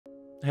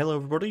Hello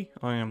everybody,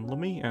 I am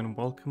Lummy and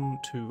welcome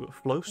to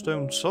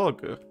Flowstone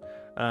Saga,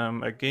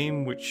 a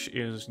game which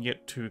is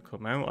yet to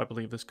come out. I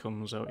believe this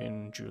comes out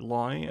in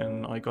July,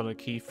 and I got a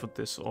key for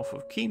this off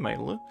of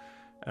keymailer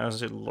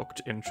as it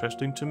looked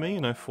interesting to me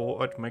and I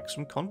thought I'd make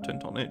some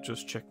content on it,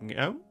 just checking it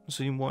out,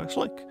 seeing what it's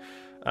like.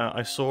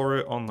 I saw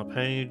it on the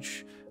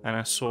page and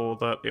I saw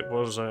that it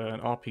was an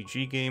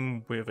RPG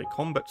game with a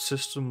combat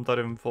system that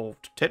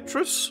involved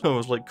Tetris. So I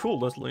was like, cool,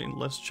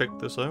 let's check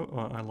this out.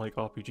 I like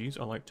RPGs,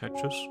 I like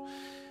Tetris.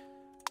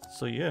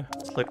 So yeah,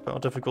 select battle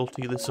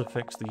difficulty. This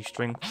affects the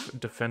strength,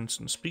 defense,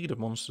 and speed of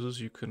monsters.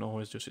 You can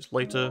always adjust this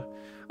later.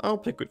 I'll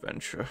pick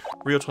adventure.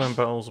 Real-time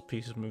battles, the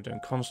pieces move down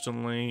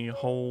constantly.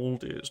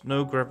 Hold is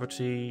no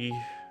gravity.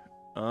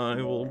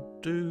 I will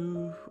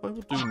do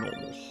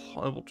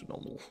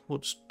normal. We'll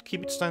just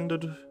keep it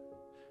standard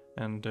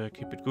and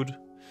keep it good.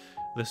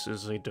 This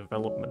is a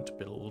development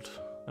build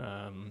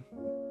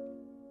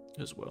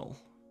as well.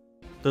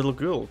 Little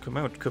girl, come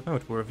out,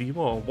 wherever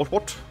you are.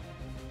 What?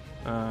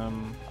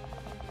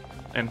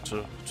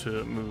 Enter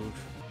to move.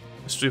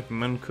 The stupid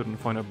man couldn't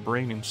find a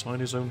brain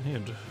inside his own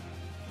head.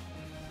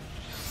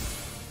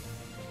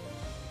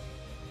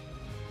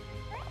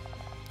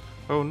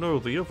 Oh no,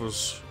 the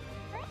others.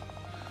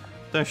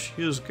 There she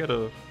is, get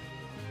her.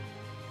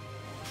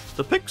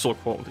 The pixel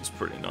quality's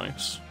pretty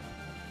nice.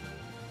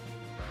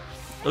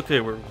 Okay,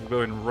 we're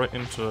going right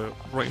into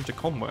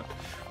combat.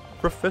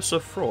 Professor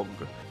Frog.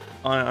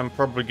 I'm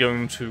probably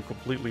going to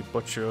completely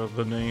butcher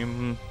the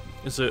name.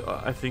 Is it?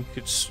 I think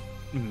it's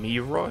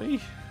Mirai?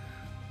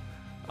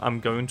 I'm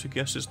going to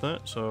guess is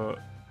that. So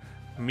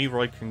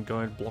Mirai can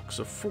guide blocks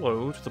of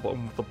flow to the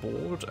bottom of the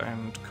board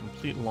and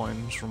complete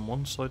lines from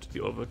one side to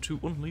the other to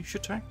unleash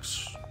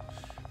attacks.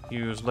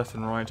 Use left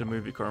and right to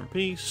move your current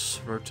piece,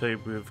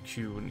 rotate with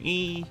Q and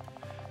E,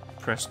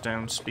 press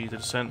down speed to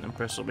descent, and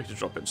press up to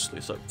drop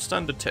instantly. So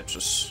standard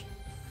Tetris.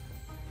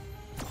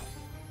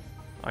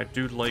 I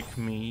do like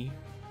me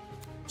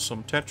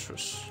some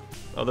Tetris.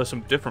 Oh, there's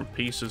some different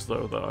pieces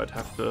though that I'd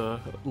have to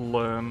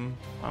learn,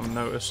 I'm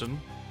noticing.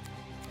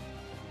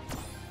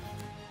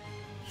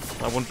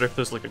 I wonder if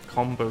there's like a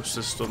combo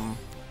system.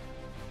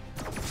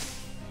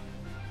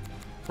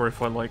 Or if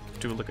I like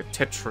do like a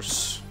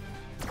Tetris.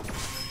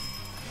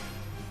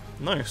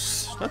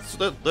 Nice.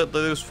 That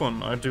is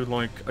fun. I do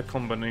like a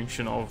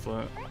combination of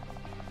that.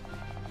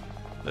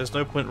 There's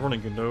no point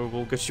running, you know,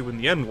 we'll get you in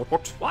the end.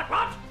 What?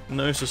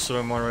 Notice some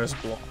of Mirai's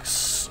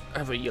blocks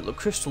have a yellow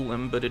crystal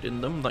embedded in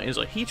them. That is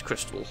a heat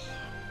crystal.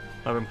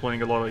 I've been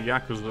playing a lot of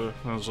Yakuza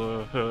as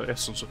her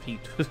essence of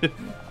heat.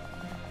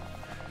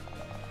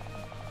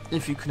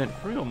 If you connect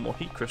 3 or more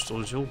heat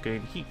crystals, you'll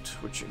gain heat,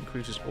 which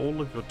increases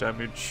all of your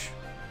damage.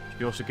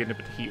 You also gain a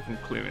bit of heat from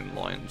clearing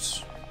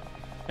lines.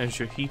 As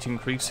your heat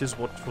increases,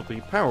 watch for the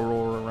power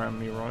aura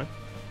around Mirai.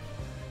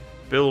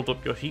 Build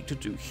up your heat to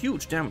do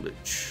huge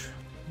damage.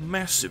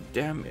 Massive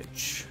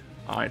damage.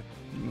 I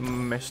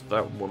messed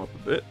that one up a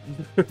bit.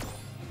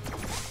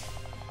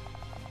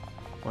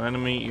 When an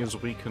enemy is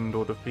weakened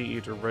or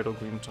defeated, a red or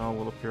green tile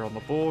will appear on the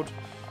board.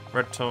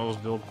 Red tiles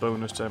deal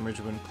bonus damage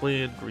when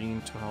cleared,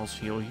 green tiles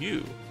heal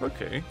you.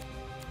 Okay.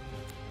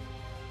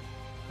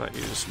 That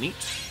is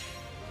neat.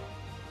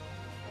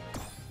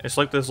 It's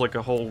like there's like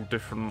a whole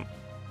different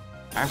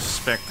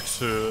aspect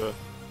to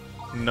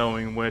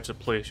knowing where to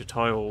place your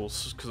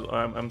tiles, because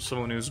I'm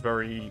someone who's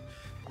very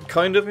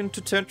kind of into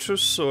Tetris,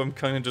 so I'm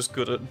kind of just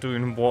good at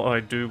doing what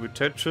I do with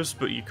Tetris,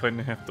 but you kind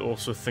of have to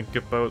also think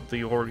about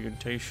the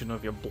orientation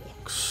of your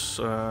blocks.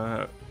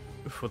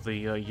 For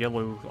the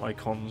yellow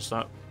icons,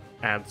 that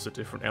adds a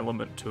different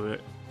element to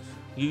it.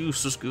 You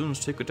use the goons,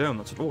 take it down,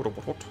 that's an order.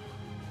 What?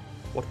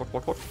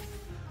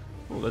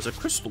 Oh, there's a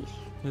crystal.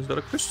 He's got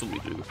a crystal you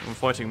do. When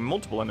fighting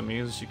multiple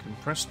enemies, you can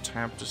press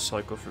tab to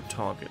cycle through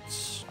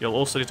targets. You'll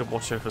also need to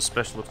watch out for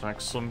special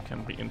attacks. Some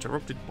can be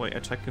interrupted by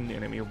attacking the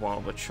enemy while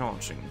they're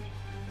charging.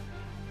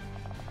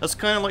 That's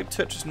kind of like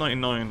Tetris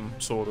 99,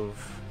 sort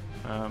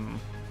of.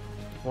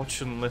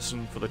 Watch and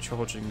listen for the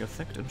charging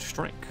effect and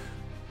strike.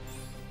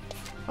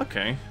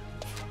 Okay.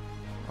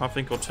 I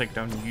think I'll take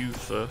down you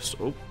first.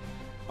 Oh,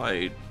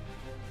 I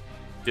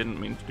didn't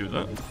mean to do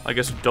that. I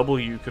guess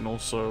W can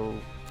also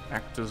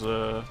act as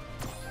a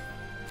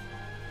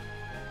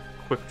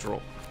quick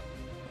drop.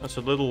 That's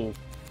a little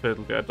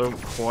fiddly. I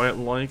don't quite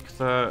like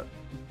that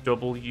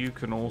W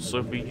can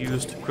also be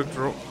used to quick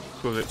drop,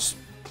 because it's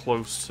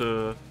close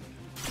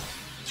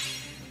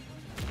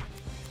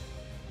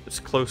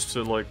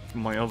to like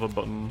my other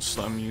buttons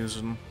that I'm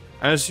using.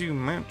 As you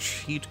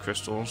match heat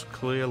crystals,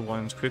 clear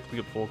lines quickly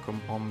before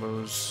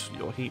combos.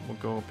 Your heat will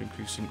go up,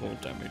 increasing all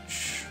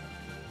damage.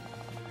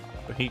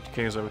 The heat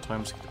decays over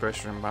time to keep the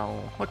pressure in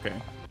battle. Okay.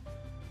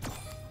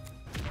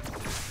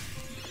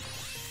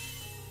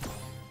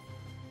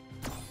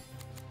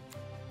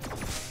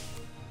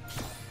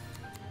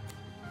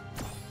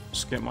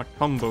 Let's get my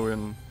combo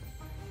in.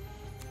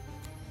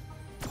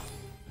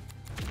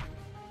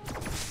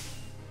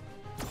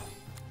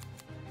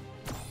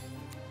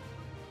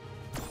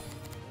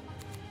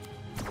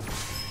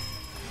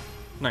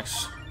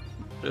 Nice.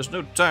 There's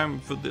no time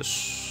for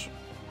this.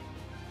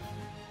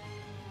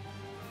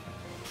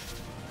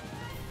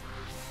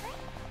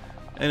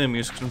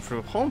 Enemies can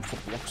throw harmful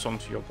blocks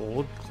onto your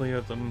board,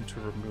 clear them to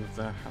remove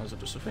their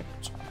hazardous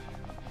effects.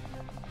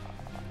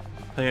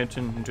 Pay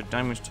attention to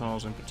damage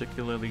tiles in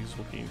particular, these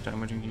will keep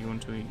damaging you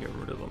until you get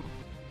rid of them.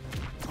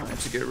 I need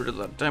to get rid of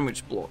that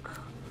damage block.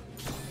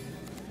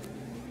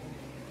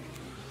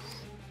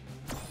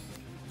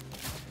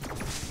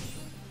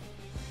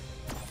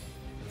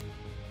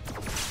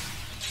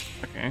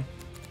 Okay.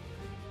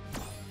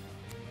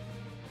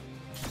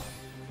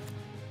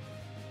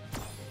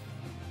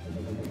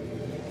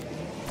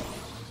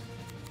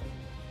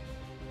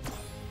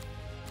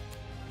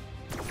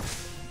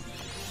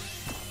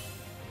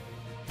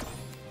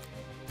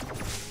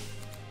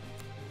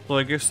 So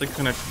I guess it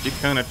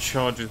kind of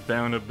charges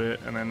down a bit,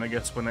 and then I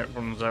guess when it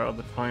runs out of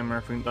the timer, I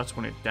think that's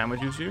when it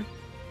damages you.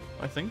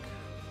 I think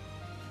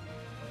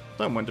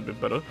that went a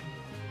bit better.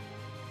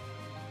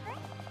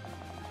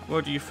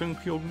 Where do you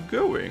think you're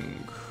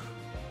going?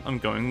 I'm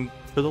going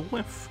to the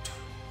left.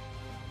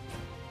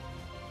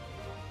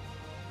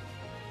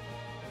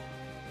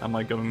 Am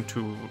I going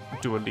to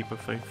do a leap of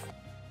faith?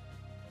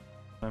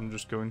 I'm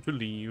just going to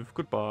leave.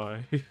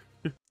 Goodbye.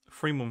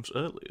 3 months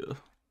earlier.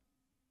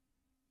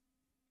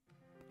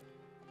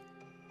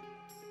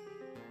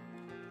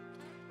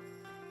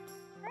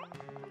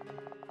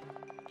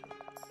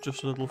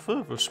 Just a little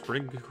further,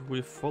 Sprig.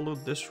 We've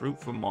followed this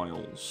route for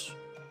miles.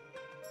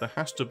 There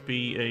has to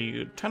be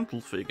a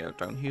Tantalfig out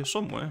down here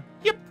somewhere.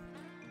 Yep!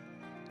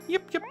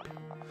 Yep.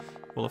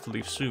 We'll have to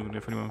leave soon.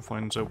 If anyone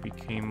finds out we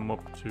came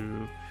up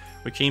to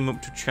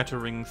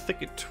Chattering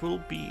Thicket,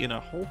 we'll be in a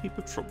whole heap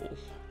of trouble.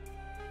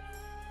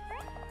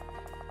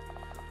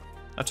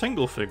 A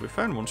Tanglefig. We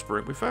found one,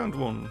 Sprig. We found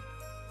one.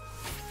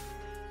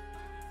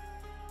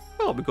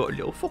 Oh, we got a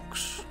little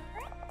fox.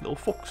 Little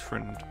fox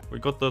friend. We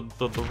got the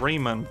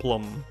Rayman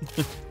plum.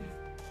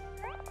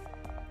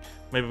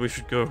 Maybe we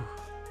should go.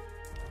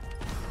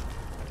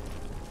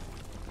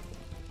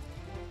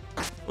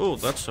 Oh,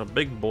 that's a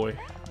big boy.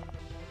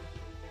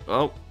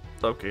 Oh,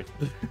 okay.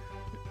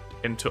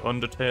 Into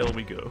Undertale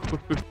we go.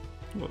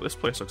 Well, this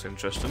place looks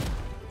interesting.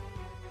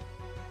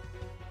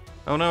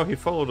 Oh no, he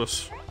followed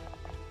us.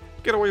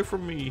 Get away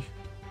from me.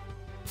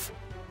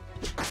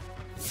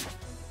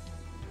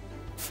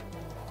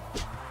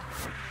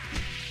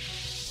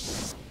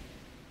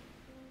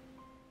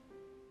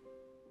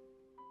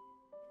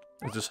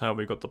 Is this how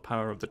we got the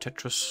power of the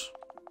Tetris?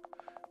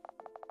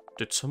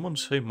 Did someone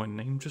say my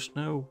name just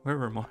now?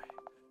 Where am I?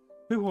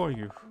 Who are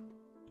you?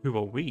 Who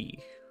are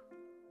we?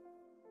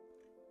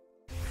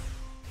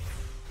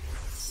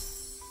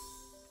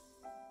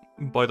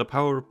 By the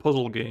power of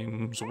puzzle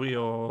games, we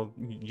are...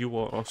 You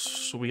are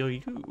us, we are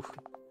you.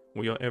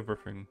 We are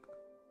everything.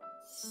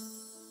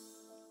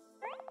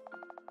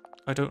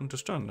 I don't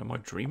understand, am I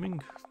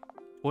dreaming?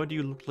 Why do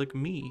you look like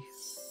me?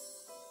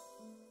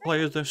 Why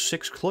is there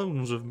 6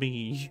 clones of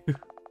me?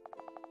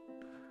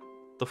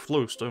 The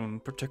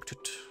Flowstone, protect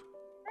it.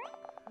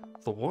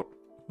 The what?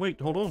 Wait,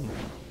 hold on.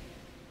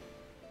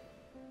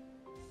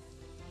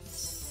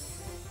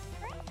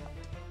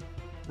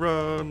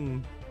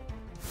 Run!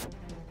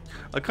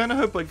 I kind of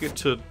hope I get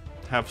to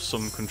have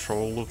some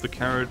control of the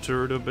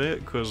character in a bit,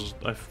 because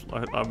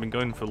I've been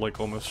going for like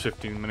almost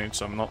 15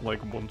 minutes. I'm not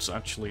like once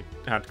actually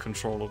had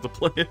control of the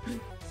player.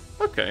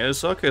 Okay,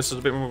 so it's a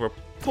bit more of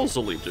a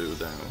puzzly do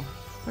now.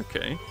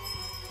 Okay.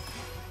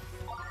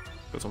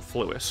 Got some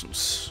flow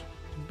essence.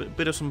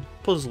 Bit of some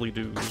puzzly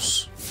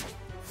doos.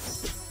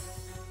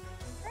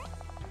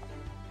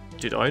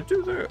 Did I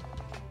do that?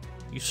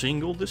 You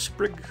seeing all this,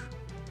 Sprig?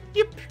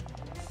 Yep.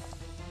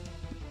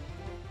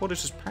 What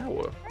is his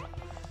power?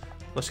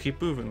 Let's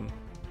keep moving.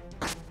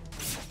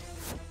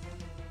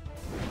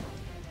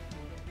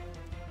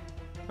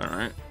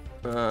 Alright.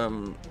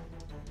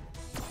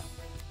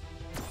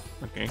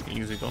 Okay,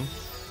 easy done.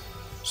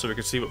 So we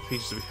can see what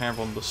pieces we have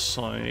on the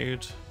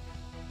side.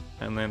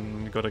 And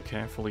then you gotta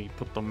carefully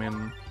put them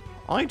in.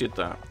 I did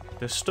that!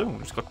 There's stone,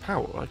 it's got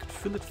power. I could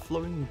feel it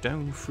flowing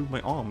down through my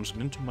arms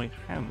and into my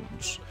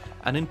hands.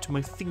 And into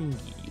my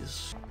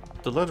thingies.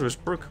 The ladder is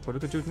broken, what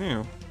do we do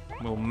now?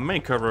 We'll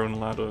make our own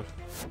ladder.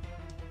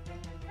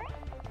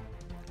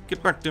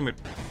 Get back, damn it!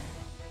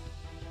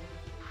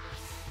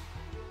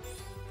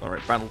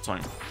 Alright, battle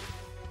time.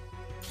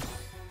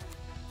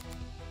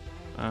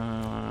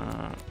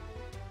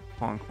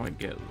 Can't quite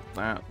get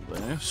that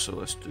there, so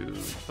let's do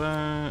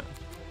that.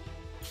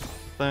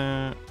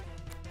 That.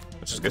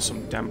 Let's just get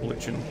some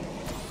damblage.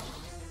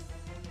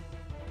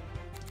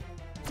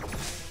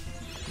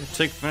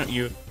 Take that,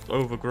 you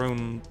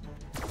overgrown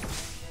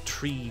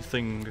tree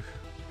thing.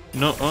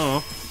 Nuh-uh.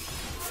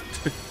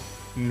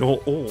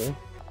 Not all.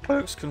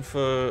 Perks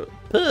confer...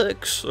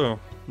 Perks? Oh.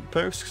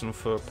 Perks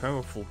confer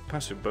powerful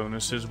passive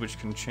bonuses which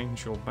can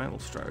change your battle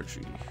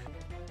strategy.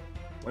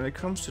 When it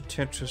comes to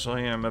Tetris, I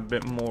am a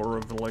bit more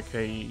of like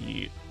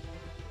a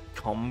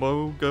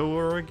combo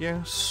goer, I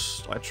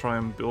guess. I try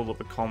and build up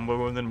a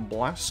combo and then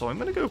blast, so I'm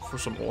gonna go for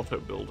some auto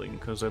building,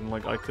 because then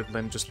like I could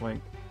then just like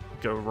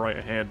go right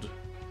ahead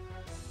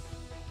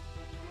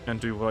and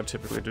do what I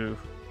typically do.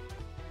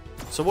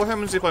 So what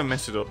happens if I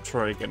mess it up?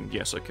 Try again.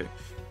 Yes, okay.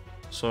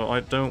 So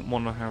I don't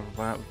want to have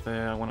that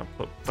there. I want to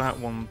put that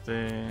one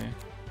there.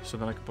 So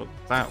then I can put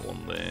that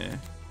one there.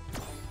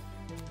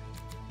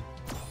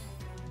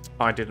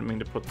 I didn't mean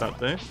to put that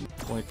there.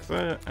 Like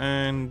that,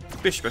 and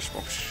bish bish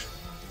bosh.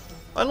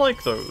 I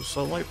like those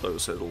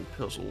little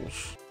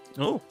puzzles.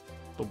 Oh,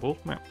 the world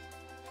map.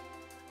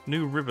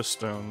 New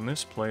Riverstone,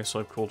 this place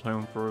I've called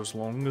home for as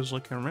long as I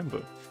can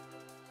remember.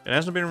 It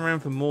hasn't been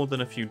around for more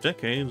than a few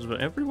decades,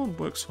 but everyone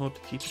works hard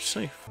to keep it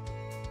safe.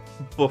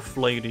 Buff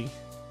lady.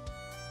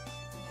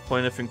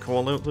 Find anything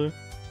cool out there?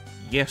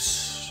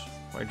 Yes,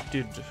 I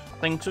did.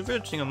 Thanks for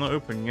visiting, I'm not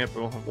open yet,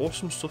 but I'll have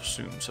awesome stuff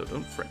soon, so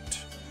don't fret.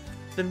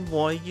 Then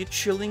why are you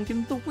chilling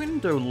in the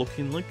window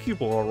looking like you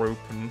are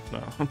open?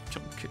 No, I'm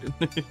kidding.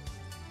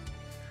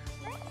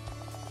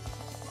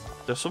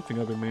 There's something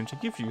I've been meaning to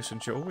give you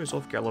since you're always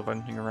off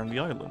gallivanting around the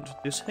island.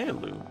 This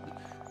heirloom.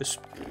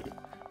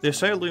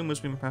 This heirloom has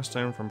been passed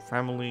down from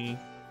family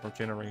for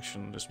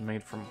generations. It's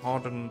made from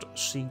hardened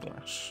sea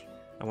glass.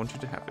 I want you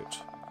to have it.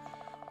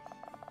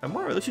 And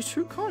Myra, this is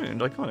too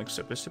kind. I can't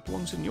accept this. It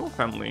belongs in your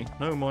family.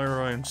 No,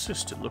 Myra, I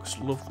insist. It looks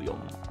lovely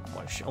on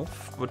my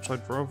shelf, but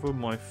I'd rather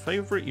my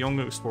favourite young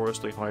explorer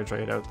stay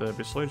hydrated out there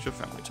besides your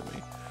family to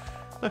me.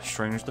 That's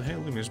strange. The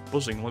heirloom is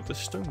buzzing like the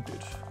stone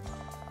did.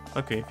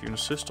 Okay, if you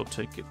insist, I'll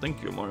take it.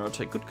 Thank you, Myra. I'll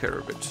take good care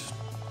of it.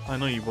 I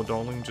know you will,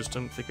 darling. Just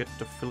don't forget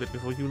to fill it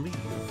before you leave.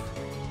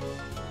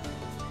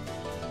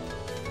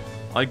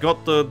 I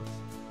got the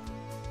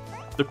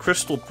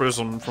crystal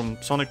prism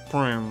from Sonic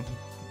Prime.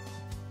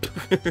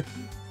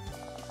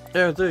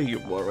 There you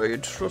are. I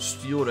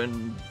trust your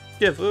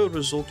endeavour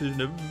resulted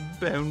in a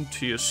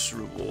bounteous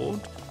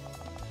reward.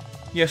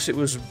 Yes, it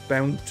was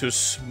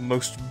bounteous,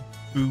 most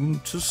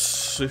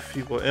bounteous. If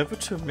you were ever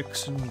to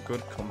mix in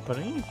good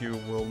company, you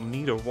will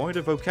need a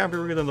wider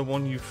vocabulary than the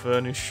one you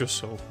furnish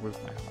yourself with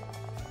now.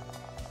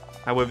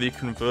 However, you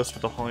converse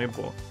with the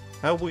highborn.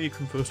 How will you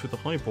converse with the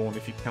highborn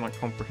if you cannot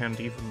comprehend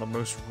even the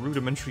most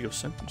rudimentary of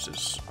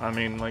sentences? I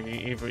mean, like,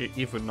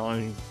 even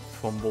I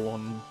fumble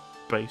on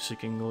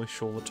basic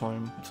English all the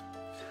time.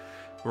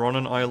 We're on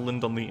an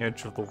island on the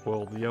edge of the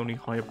world. The only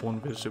highborn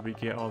visitor we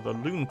get are the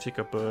loon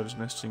ticker birds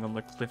nesting on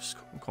the cliffs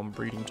come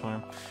breeding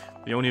time.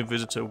 The only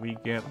visitor we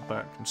get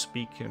that can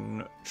speak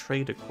in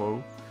trader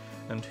quo,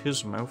 and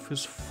his mouth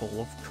is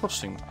full of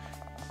cussing.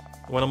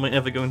 When am I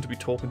ever going to be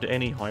talking to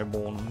any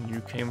highborn?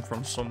 You came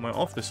from somewhere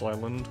off this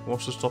island.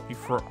 What's to stop you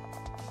from...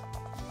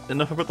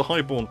 Enough about the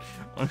highborn.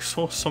 I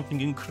saw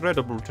something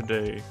incredible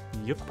today.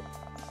 Yep.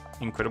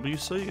 Incredible, you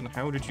say? And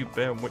how did you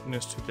bear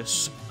witness to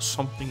this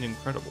something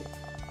incredible?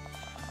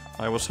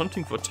 I was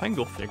hunting for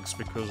tangle figs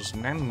because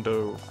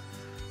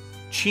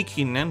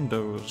Cheeky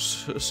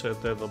Nando's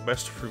said they're the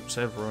best fruits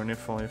ever, and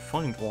if I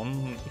find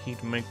one,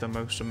 he'd make the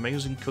most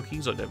amazing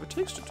cookies I'd ever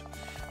tasted.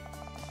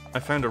 I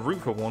found a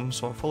root for one,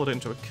 so I followed it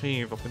into a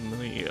cave up in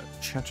the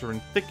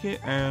Chattering Thicket,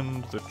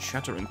 and the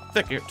Chattering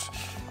Thicket,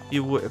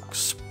 you were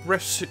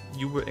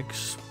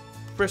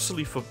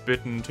expressly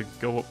forbidden to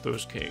go up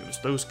those caves.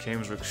 Those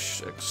caves were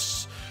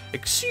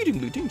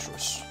exceedingly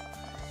dangerous.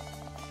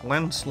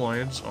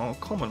 Landslides are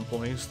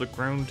commonplace, the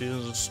ground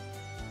is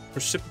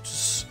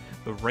precipitous,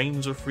 the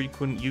rains are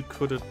frequent. You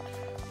could have...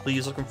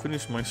 Please, I can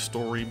finish my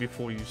story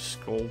before you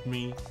scold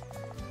me.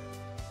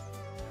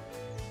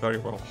 Very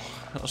well.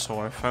 So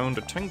I found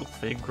a tangled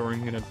fig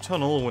growing in a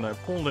tunnel. When I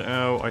pulled it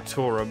out, I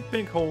tore a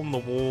big hole in the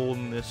wall,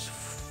 and this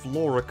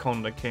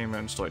Floraconda came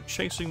and started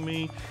chasing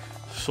me.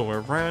 So I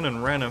ran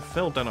and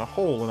fell down a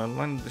hole, and I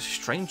landed in this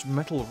strange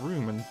metal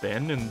room, and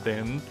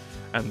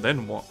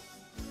then what?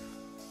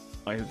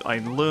 I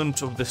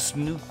learned of this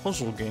new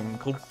puzzle game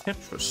called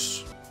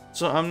Tetris.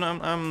 So I'm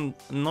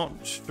not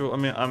sure.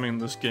 I mean,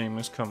 this game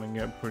is coming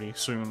out pretty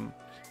soon,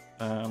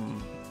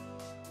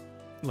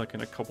 like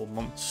in a couple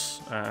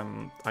months.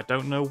 I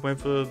don't know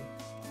whether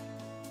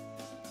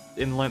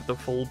in like the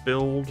full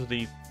build,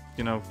 the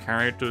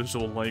characters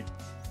will like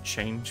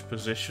change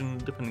position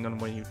depending on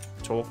where you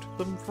talk to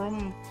them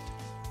from.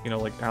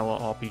 Like a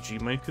la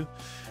RPG Maker.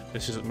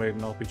 This isn't made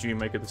in RPG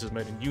Maker. This is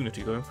made in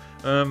Unity though.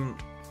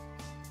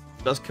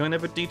 That's kind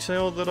of a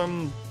detail that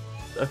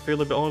I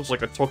feel a bit odd. It's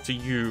like I talk to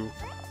you,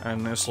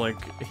 and it's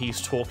like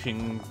he's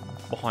talking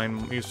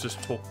he's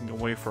just talking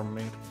away from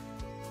me.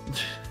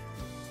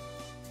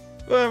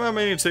 Well, I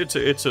mean, it's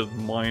a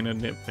minor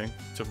nitpick,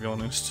 to be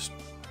honest.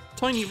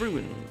 Tiny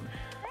ruin.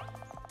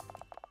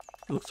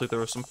 It looks like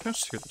there are some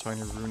pests here at the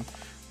tiny ruin.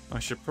 I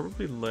should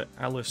probably let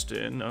Alice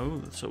in,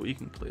 so we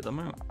can clear them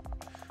out.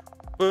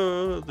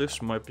 But this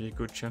might be a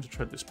good chance to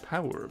try this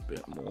power a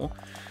bit more.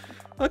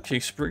 Okay,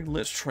 Spring,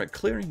 let's try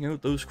clearing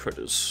out those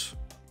critters.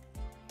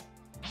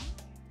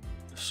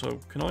 So,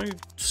 can I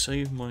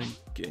save my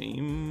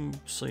game?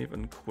 Save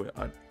and quit.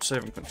 I'd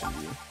save and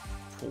continue.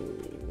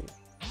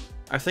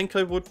 I think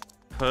I would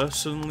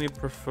personally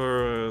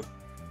prefer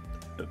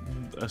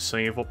a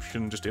save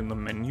option just in the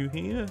menu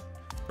here,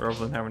 rather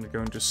than having to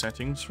go into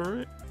settings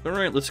for it.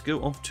 Alright, let's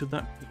go off to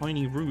that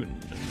tiny ruin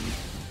and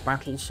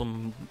battle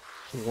some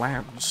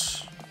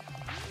labs.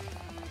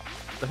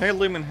 The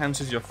heirloom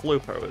enhances your flow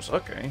powers.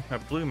 Okay, a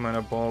blue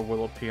mana bar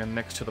will appear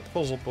next to the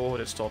puzzle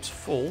board. It starts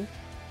full.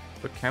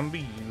 but can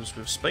be used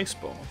with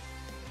spacebar.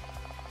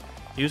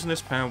 Using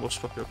this power will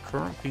swap your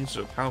current piece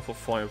of a powerful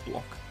fire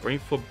block,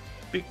 great for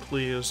big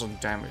clears and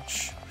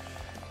damage.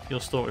 You'll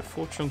start with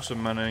 4 chunks of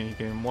mana and you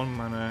gain 1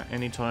 mana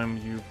anytime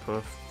you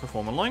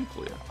perform a line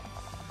clear.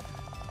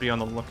 Be on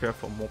the lookout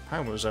for more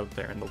powers out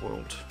there in the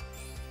world.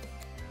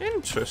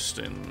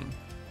 Interesting.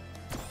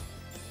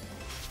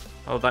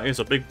 Oh, that is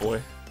a big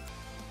boy.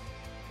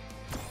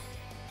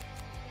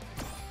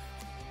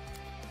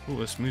 Ooh,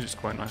 this music's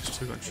quite nice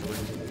too, actually.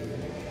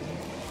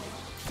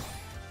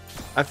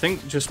 I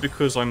think just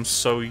because I'm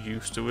so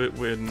used to it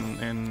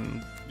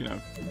when you know,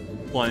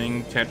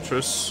 playing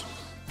Tetris,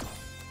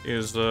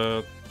 is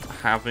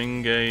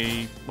having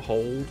a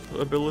hold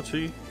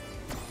ability.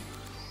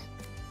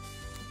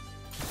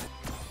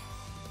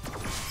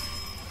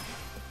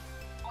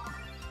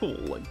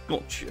 Cool, I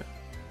gotcha.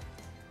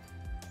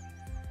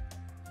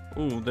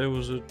 Oh, there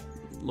was a...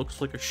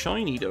 looks like a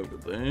shiny over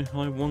there.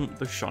 I want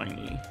the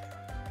shiny.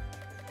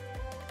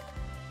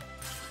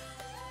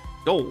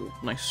 Oh,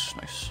 nice,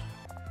 nice.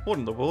 What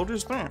in the world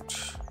is that?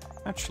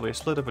 Actually,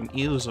 instead of an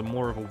ears and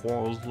more of a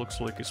was,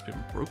 looks like it's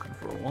been broken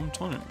for a long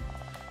time.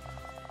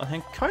 I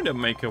can kind of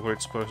make out what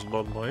it's supposed to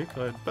look like.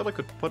 I bet I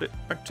could put it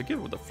back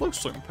together with the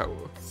flowstone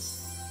power.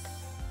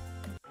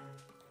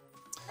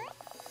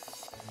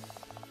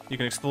 You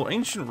can explore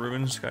ancient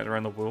ruins scattered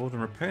around the world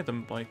and repair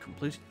them by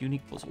completing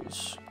unique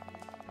puzzles.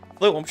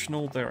 Though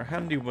optional, they're a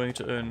handy way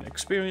to earn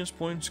experience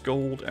points,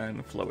 gold,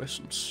 and flow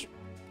essence.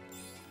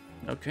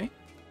 Okay.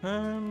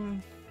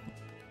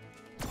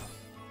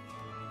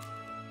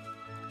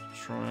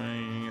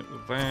 Try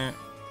that.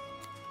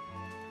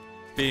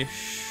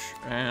 Bish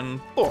and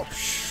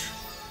bosh.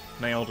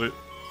 Nailed it.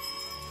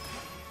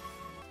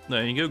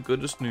 There you go,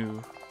 good as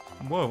new.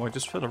 Whoa, I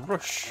just felt a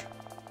rush.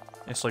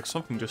 It's like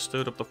something just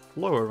stirred up the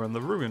flow around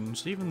the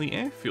ruins. Even the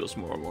air feels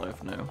more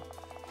alive now.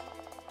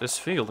 This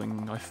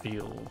feeling I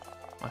feel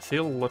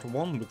at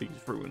one with these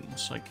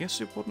ruins. I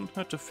guess it wouldn't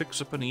hurt to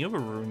fix up any other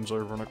ruins I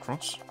run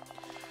across.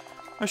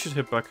 I should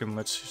head back and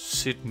let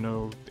Sid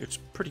know it's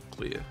pretty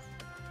clear.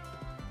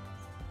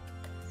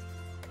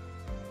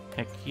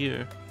 Heck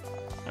yeah.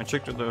 I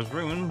checked out those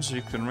ruins,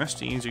 you can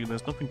rest easy,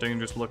 there's nothing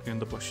dangerous lurking in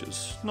the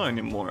bushes. Not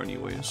anymore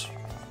anyways.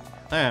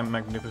 I am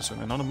magnificent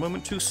and not a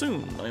moment too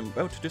soon, I am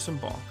about to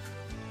disembark.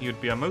 You'd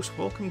be a most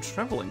welcome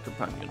travelling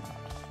companion.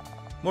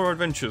 More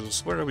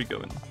adventures, where are we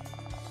going?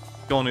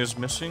 Gon is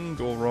missing,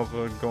 or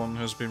rather Gon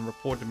has been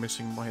reported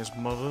missing by his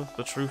mother.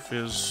 The truth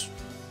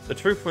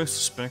I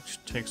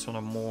suspect takes on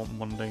a more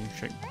mundane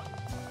shape.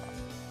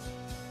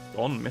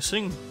 Gon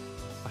missing?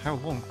 For how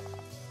long?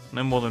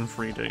 No more than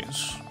 3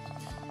 days.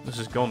 This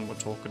is Gon we're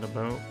talking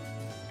about.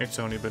 It's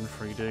only been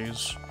 3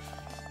 days.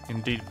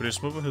 Indeed, but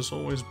his mother has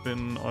always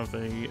been of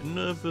a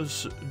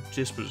nervous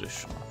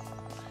disposition.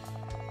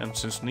 And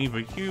since neither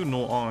you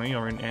nor I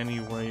are in any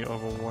way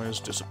otherwise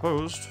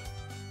disposed,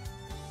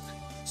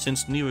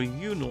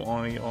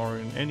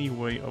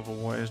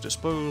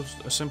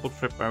 a simple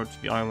trip out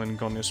to the island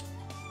Gon is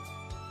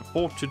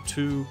reported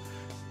to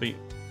be...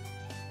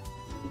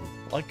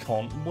 I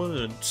can't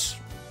words.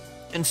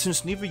 And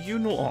since neither you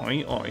nor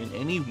I are in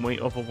any way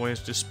otherwise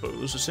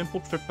disposed, a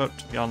simple trip out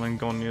to the island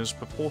Gon is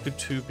purported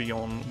to be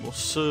on will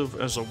serve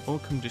as a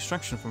welcome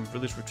distraction from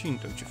village routine,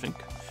 don't you think?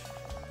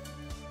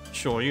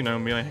 Sure, you know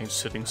me, I hate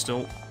sitting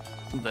still.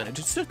 Then it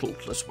is settled,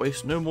 let's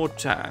waste no more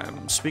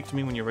time. Speak to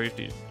me when you're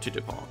ready to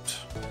depart.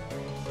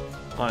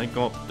 I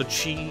got the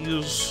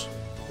cheese.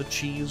 The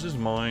cheese is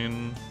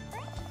mine.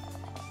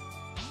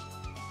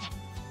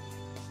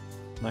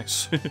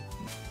 Nice.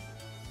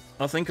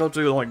 I think I'll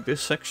do like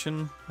this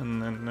section,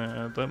 and then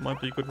that might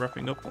be a good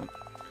wrapping up one.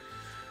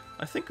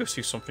 I think I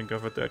see something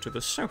over there to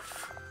the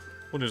south.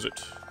 What is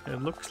it?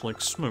 It looks like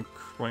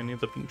smoke right near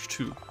the beach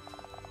too.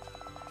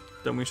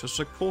 Then we shall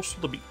set course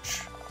for the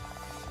beach.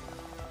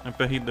 I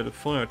bet he lit a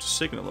fire to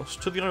signal us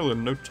to the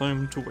island, no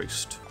time to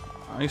waste.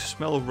 I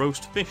smell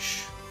roast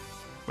fish.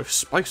 With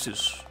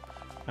spices.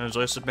 As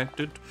I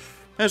suspected,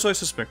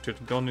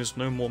 Gon is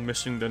no more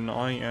missing than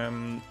I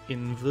am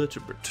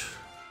invertebrate.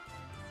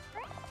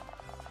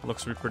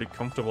 Looks to be pretty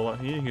comfortable out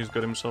here. He's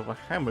got himself a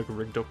hammock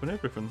rigged up and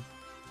everything.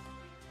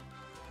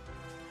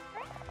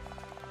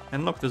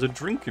 And look, there's a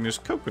drink in his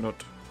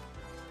coconut.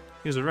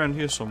 He's around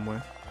here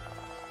somewhere.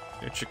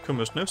 It should come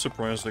as no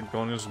surprise that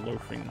Gon is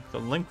loafing. The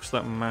lengths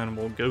that man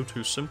will go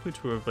to simply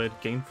to evade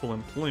gainful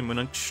employment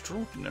are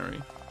extraordinary.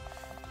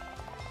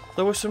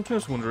 Though I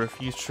sometimes wonder if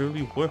he's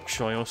truly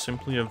work-shy or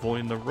simply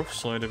avoiding the rough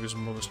side of his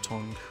mother's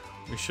tongue.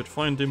 We should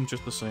find him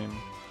just the same.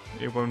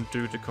 It won't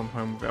do to come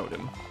home without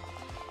him.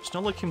 It's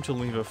not like him to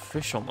leave a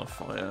fish on the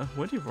fire.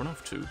 Where'd he run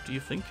off to? Do you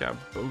think our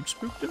boat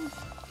spooked him?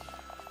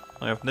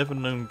 I have never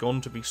known Gon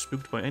to be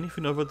spooked by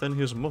anything other than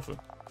his mother.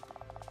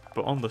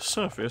 But on the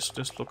surface,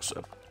 this looks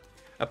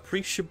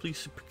appreciably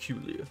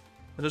peculiar.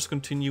 Let us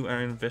continue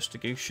our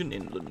investigation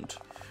inland.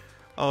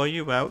 Are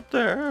you out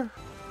there?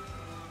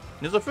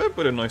 There's a fair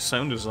bit of nice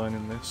sound design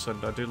in this,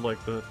 and I do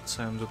like the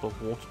sounds of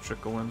the water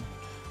trickling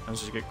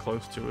as you get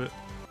close to it.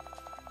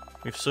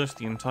 We've searched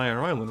the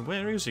entire island.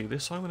 Where is he?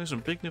 This island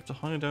isn't big enough to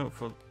hide out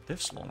for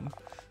this long.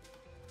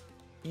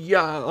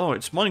 Yeah, oh,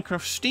 it's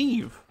Minecraft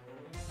Steve.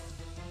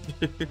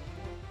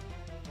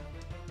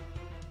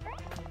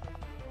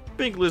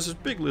 Big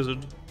lizard, big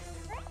lizard.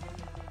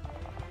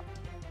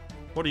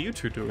 What are you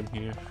two doing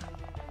here?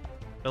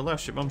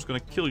 Alas, your mum's gonna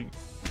kill you.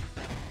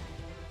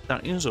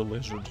 That is a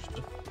lizard.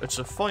 It's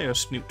a fire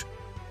snoot.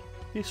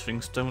 These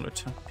things don't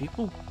attack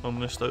people,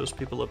 unless those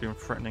people have been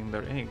threatening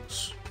their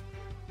eggs.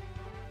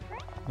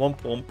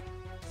 Womp womp.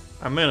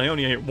 I mean, I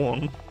only ate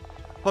one.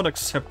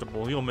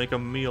 Unacceptable, you'll make a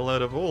meal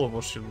out of all of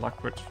us, you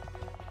lackwit.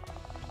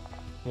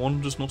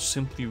 One does not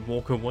simply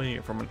walk away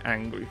from an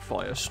angry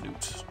fire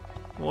snoot.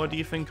 Why do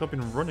you think I've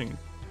been running?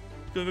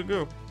 Go, go,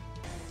 go.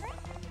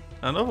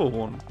 Another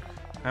one.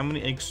 How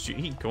many eggs did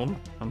you eat, Gon?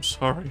 I'm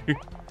sorry.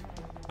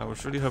 I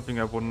was really hoping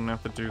I wouldn't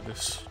have to do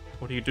this.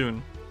 What are you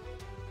doing?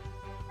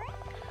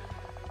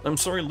 I'm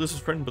sorry,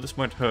 lizard friend, but this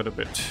might hurt a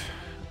bit.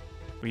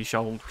 We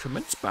shall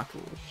commence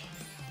battle.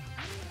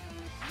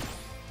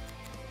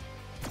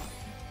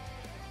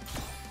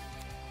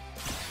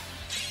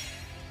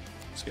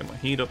 Let's get my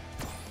heat up.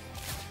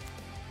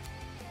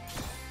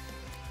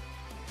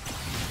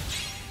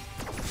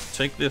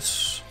 Take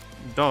this.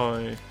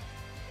 Die.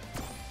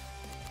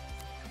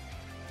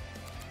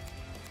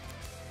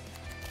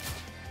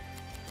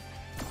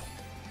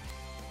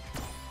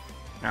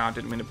 Ah, I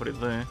didn't mean to put it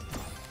there.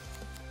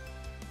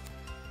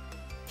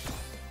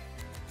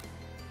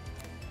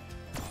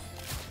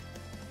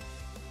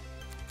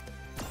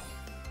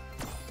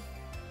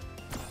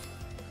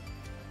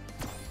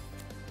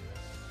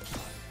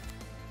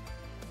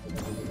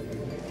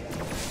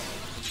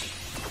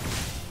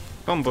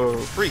 Combo,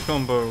 free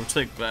combo,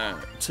 take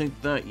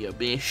that, you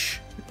bish.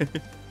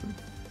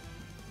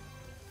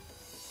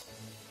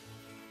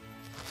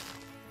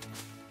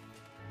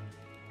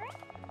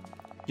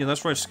 Yeah,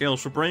 that's right,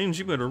 Scales for Brains,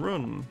 you better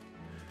run.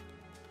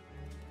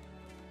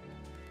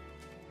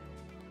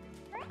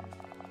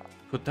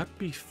 Could that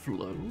be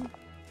Flow?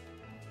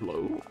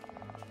 Flow?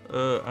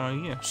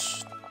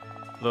 Yes.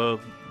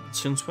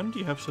 Since when do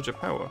you have such a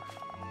power?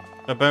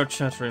 About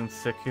Chattering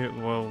Thicket,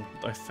 well,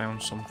 I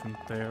found something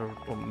there,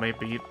 or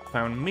maybe it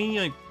found me.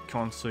 I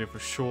can't say for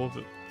sure,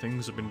 that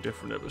things have been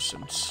different ever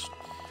since.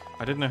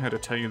 I didn't know how to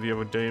tell you the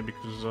other day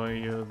because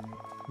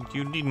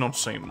you need not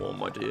say more,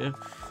 my dear.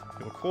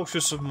 You were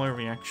cautious of my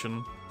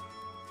reaction.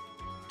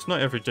 It's not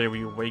every day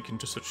we awaken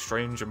to such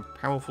strange and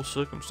powerful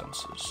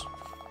circumstances.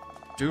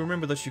 Do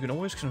remember that you can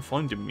always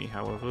confide in me,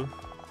 however.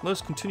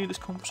 Let's continue this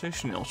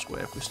conversation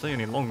elsewhere. If we stay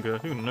any longer,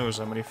 who knows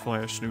how many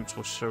fire snoots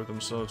will show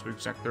themselves to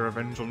exact their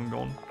revenge on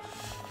Gon.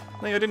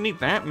 Hey, I didn't eat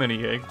that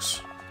many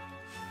eggs.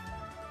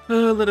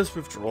 Let us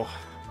withdraw.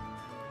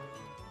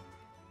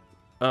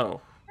 Oh.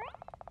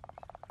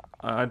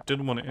 I did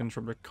want to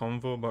interrupt a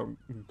convo about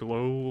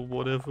glow or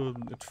whatever.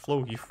 It's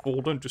Flow, you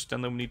fool. Don't just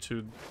stand there, we need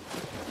to...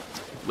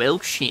 Well,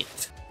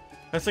 shit.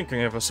 I think I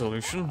have a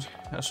solution.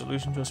 A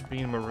solution to us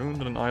being marooned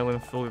on an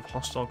island filled with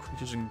hostile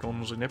creatures and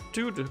Gon's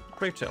ineptitude.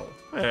 Pray tell.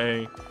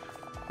 Hey,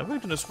 I've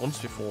done this once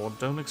before,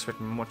 don't expect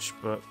much,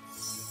 but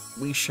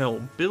we shall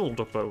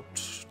build a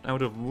boat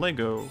out of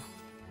Lego.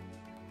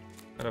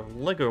 Out of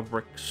Lego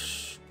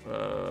bricks.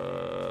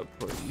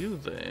 Put you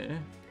there,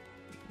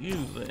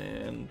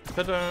 and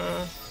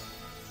ta-da!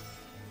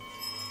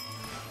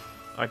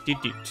 I did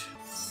it.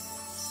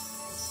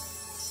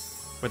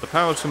 With the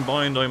powers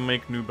combined, I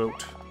make new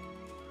boat.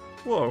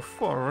 Whoa,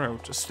 far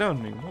out.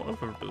 Astounding. What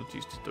other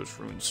abilities did those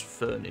runes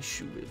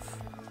furnish you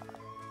with?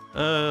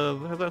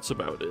 That's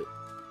about it.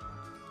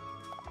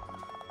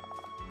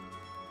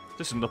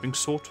 This is nothing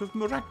sort of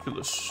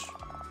miraculous.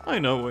 I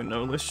know,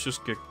 let's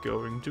just get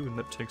going. Doing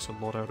that takes a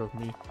lot out of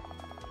me.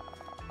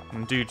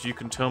 Indeed, you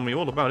can tell me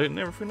all about it and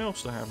everything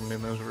else that happened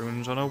in those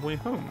ruins on our way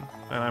home.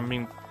 And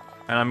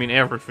I mean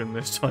everything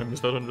this time,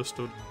 is that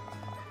understood?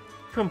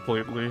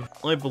 Completely.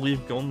 I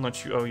believe, Gon,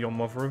 that you owe your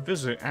mother a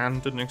visit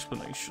and an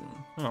explanation.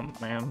 Oh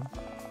man.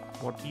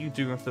 What you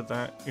do after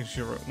that is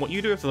your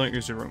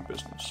own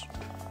business.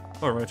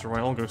 Alright,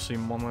 I'll go see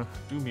Mama.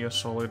 Do me a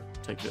solid.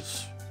 Take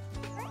this.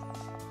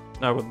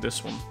 Now with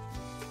this one.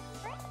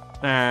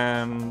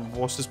 And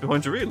what's this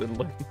behind your ear, little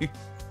lady?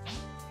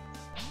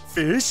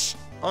 Fish?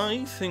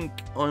 I think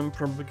I'm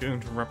probably going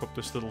to wrap up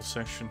this little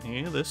session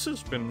here. This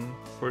has been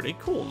pretty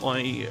cool.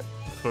 My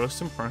first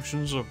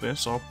impressions of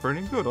this are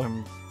pretty good.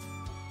 I'm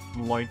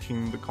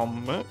liking the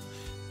combat.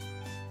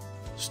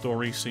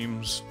 Story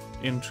seems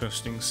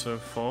interesting so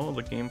far.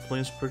 The gameplay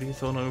is pretty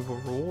fun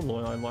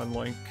overall.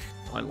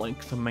 I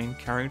like the main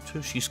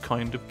character. She's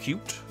kind of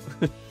cute.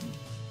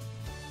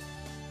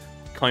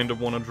 Kind of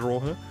want to draw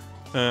her.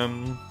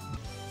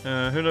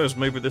 Who knows?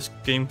 Maybe this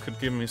game could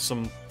give me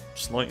some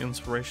slight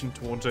inspiration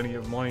towards any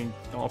of my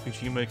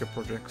RPG Maker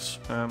projects.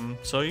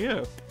 So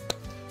yeah,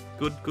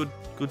 good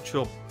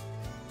job.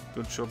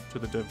 Good job to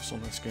the devs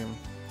on this game.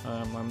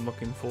 I'm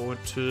looking forward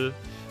to...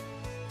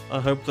 I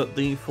hope that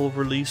the full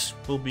release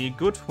will be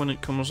good when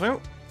it comes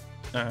out.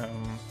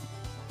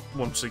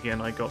 Once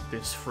again, I got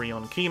this free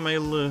on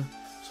keymailer,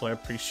 so I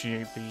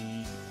appreciate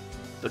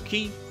the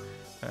key,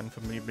 and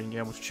for me being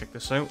able to check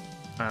this out.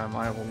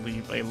 I will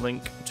leave a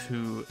link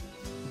to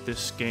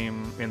this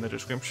game in the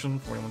description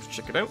for anyone to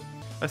check it out.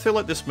 I feel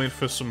like this made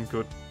for some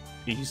good,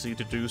 easy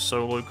to do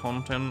solo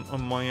content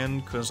on my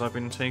end, because I've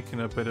been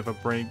taking a bit of a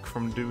break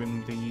from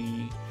doing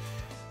the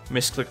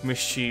Misclick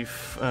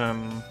Mischief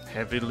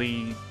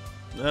heavily,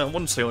 I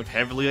wouldn't say like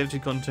heavily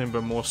edited content,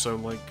 but more so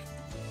like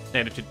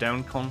edited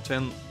down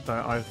content,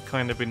 that I've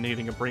kind of been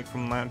needing a break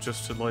from that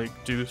just to like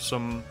do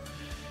some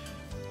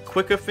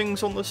quicker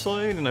things on the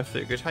side, and I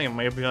figured, hey,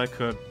 maybe I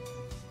could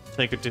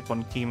take a dip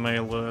on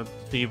keymailer,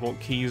 see what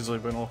keys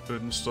I've been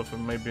offered and stuff,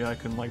 and maybe I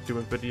can like do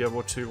a video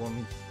or two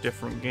on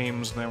different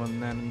games now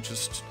and then, and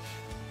just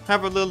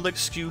have a little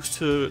excuse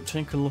to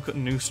take a look at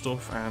new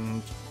stuff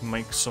and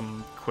make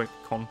some quick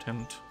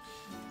content.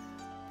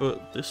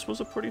 But this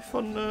was a pretty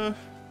fun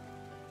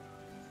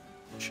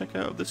check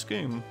out of this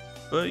game.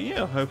 But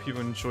yeah, I hope you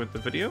enjoyed the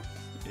video.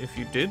 If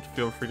you did,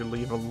 feel free to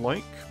leave a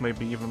like,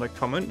 maybe even a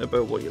comment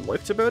about what you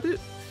liked about it.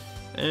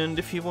 And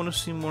if you want to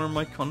see more of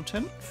my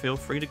content, feel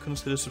free to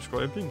consider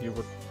subscribing. It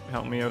would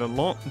help me out a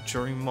lot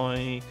during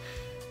my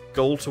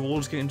goal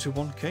towards getting to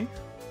 1k.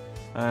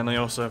 And I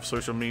also have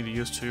social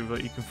medias too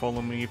that you can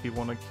follow me if you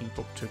want to keep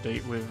up to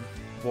date with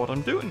what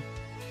I'm doing.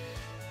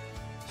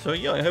 So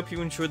yeah, I hope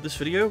you enjoyed this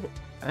video,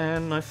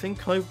 and I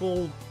think I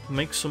will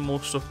make some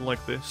more stuff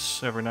like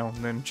this every now and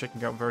then,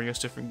 checking out various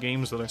different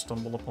games that I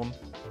stumble upon.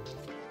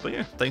 But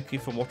yeah, thank you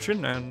for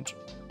watching, and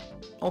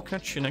I'll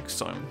catch you next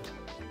time.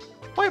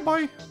 Bye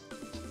bye!